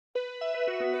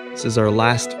This is our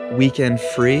last weekend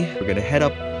free. We're gonna head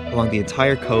up along the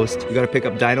entire coast. We gotta pick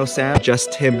up Dino Sam,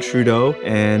 Just Tim Trudeau,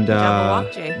 and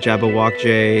Jabberwock.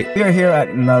 We are here at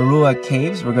Narua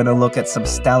Caves. We're gonna look at some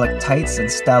stalactites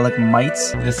and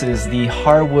stalagmites. This is the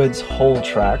Harwoods Hole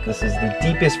Track. This is the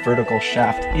deepest vertical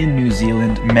shaft in New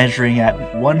Zealand, measuring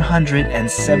at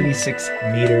 176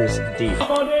 meters deep.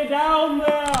 Somebody down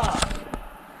there!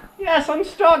 Yes, I'm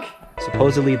stuck!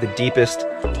 Supposedly the deepest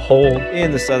hole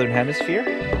in the southern hemisphere.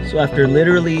 So after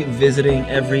literally visiting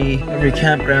every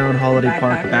campground, holiday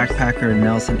park, backpacker in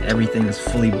Nelson, everything is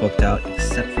fully booked out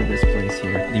except for this place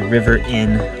here. The River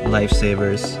Inn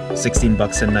Lifesavers, 16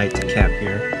 bucks a night to camp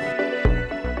here.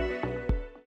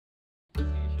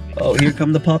 Oh, here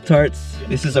come the Pop-Tarts.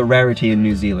 This is a rarity in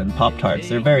New Zealand, Pop-Tarts.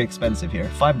 They're very expensive here.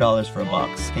 $5 for a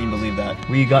box. Can you believe that?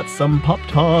 We got some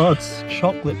Pop-Tarts,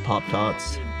 chocolate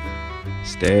Pop-Tarts.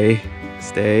 Stay,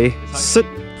 sit.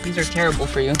 These are terrible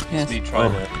for you. Yes. Me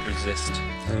trying to resist.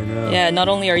 I know. Yeah, not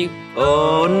only are you...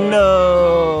 Oh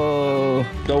no!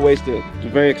 Don't waste it. It's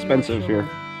very expensive here.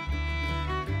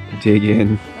 Dig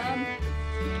in.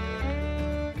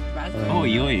 Oh,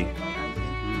 yoy.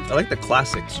 I like the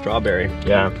classic strawberry.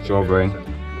 Yeah, strawberry.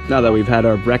 Now that we've had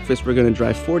our breakfast, we're gonna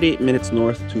drive 48 minutes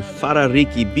north to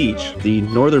Wharariki Beach, the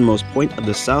northernmost point of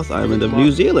the South Island of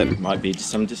New Zealand. Might be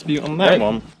some dispute on that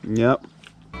one. Yep.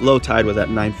 Low tide was at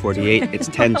 9:48. It's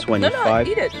 10:25.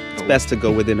 No, eat it. It's best to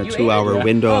go within a 2-hour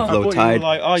window of low tide.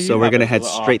 So we're gonna head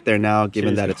straight there now,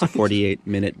 given that it's a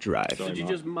 48-minute drive. Did you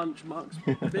just munch Mark's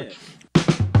bit?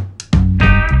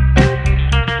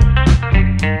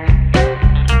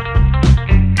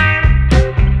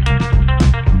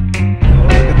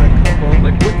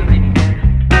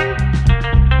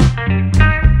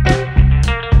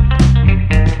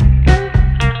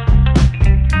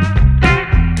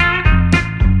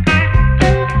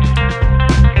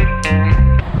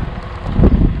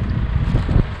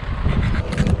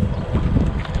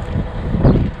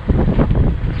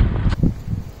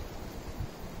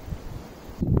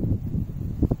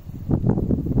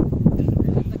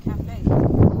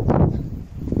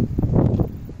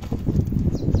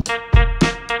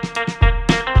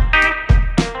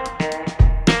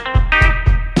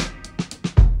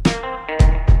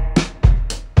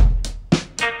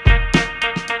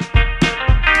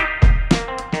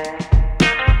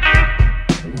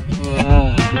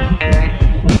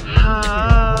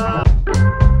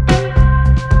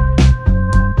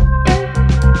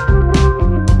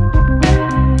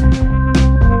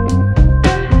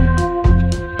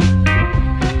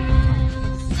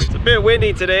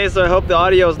 Windy today, so I hope the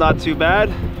audio is not too bad,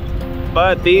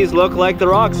 but these look like the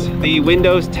rocks, the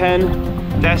Windows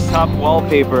 10 desktop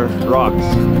wallpaper rocks.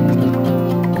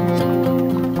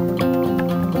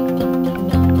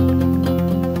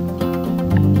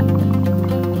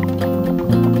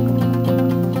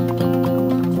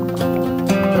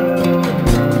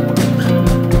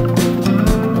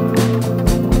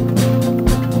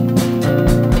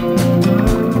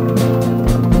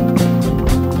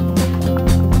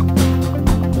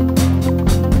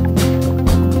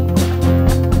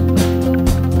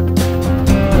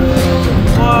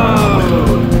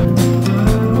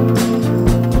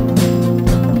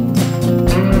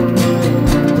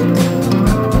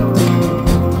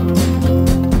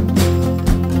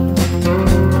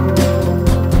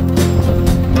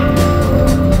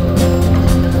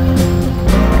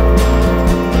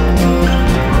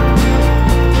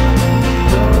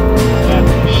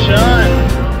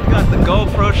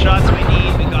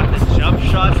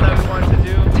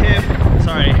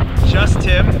 Just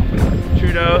Tim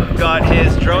Trudeau got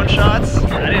his drone shots.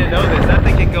 I didn't know this. That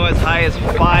thing can go as high as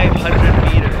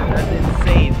 500 meters. That's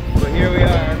insane. But here we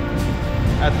are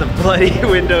at the bloody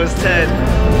Windows 10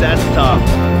 desktop.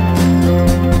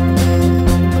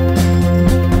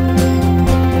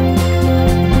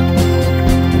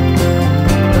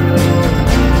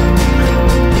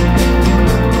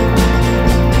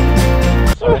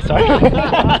 Sorry.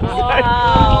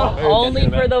 Wow, only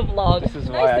for the vlog. This is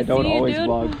why I don't always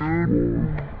vlog.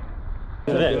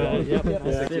 Okay,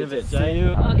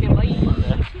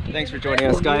 bye. Thanks for joining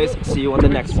us, guys. See you on the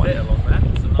next one. In a butt?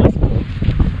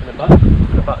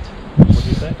 In a butt. What did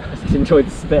you say? I enjoyed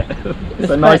the spit.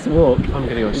 It's a nice walk. I'm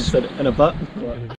gonna go in a butt.